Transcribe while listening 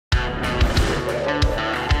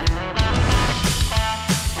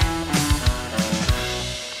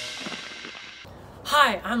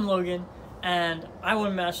I'm Logan, and I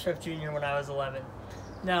won MasterChef Junior when I was 11.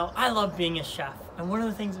 Now, I love being a chef, and one of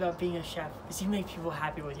the things about being a chef is you make people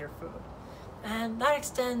happy with your food. And that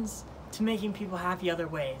extends to making people happy other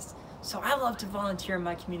ways. So I love to volunteer in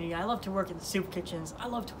my community. I love to work in the soup kitchens. I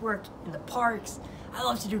love to work in the parks. I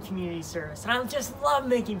love to do community service, and I just love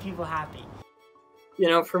making people happy. You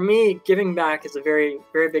know, for me, giving back is a very,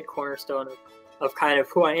 very big cornerstone of kind of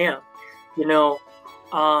who I am. You know,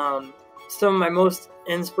 some of my most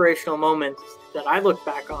inspirational moments that I look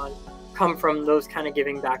back on come from those kind of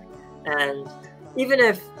giving back. And even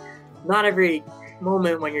if not every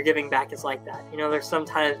moment when you're giving back is like that, you know, there's some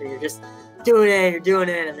times where you're just doing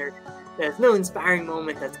it, and there's no inspiring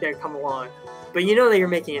moment that's going to come along. But you know that you're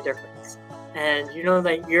making a difference. And you know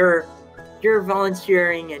that you're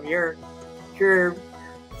volunteering, and your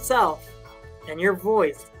self and your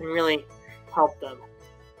voice can really help them.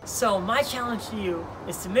 So my challenge to you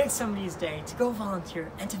is to make somebody's day, to go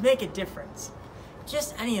volunteer, and to make a difference.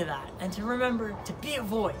 Just any of that. And to remember to be a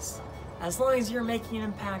voice. As long as you're making an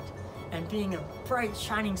impact and being a bright,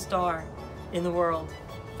 shining star in the world,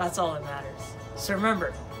 that's all that matters. So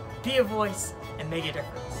remember, be a voice and make a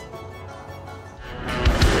difference.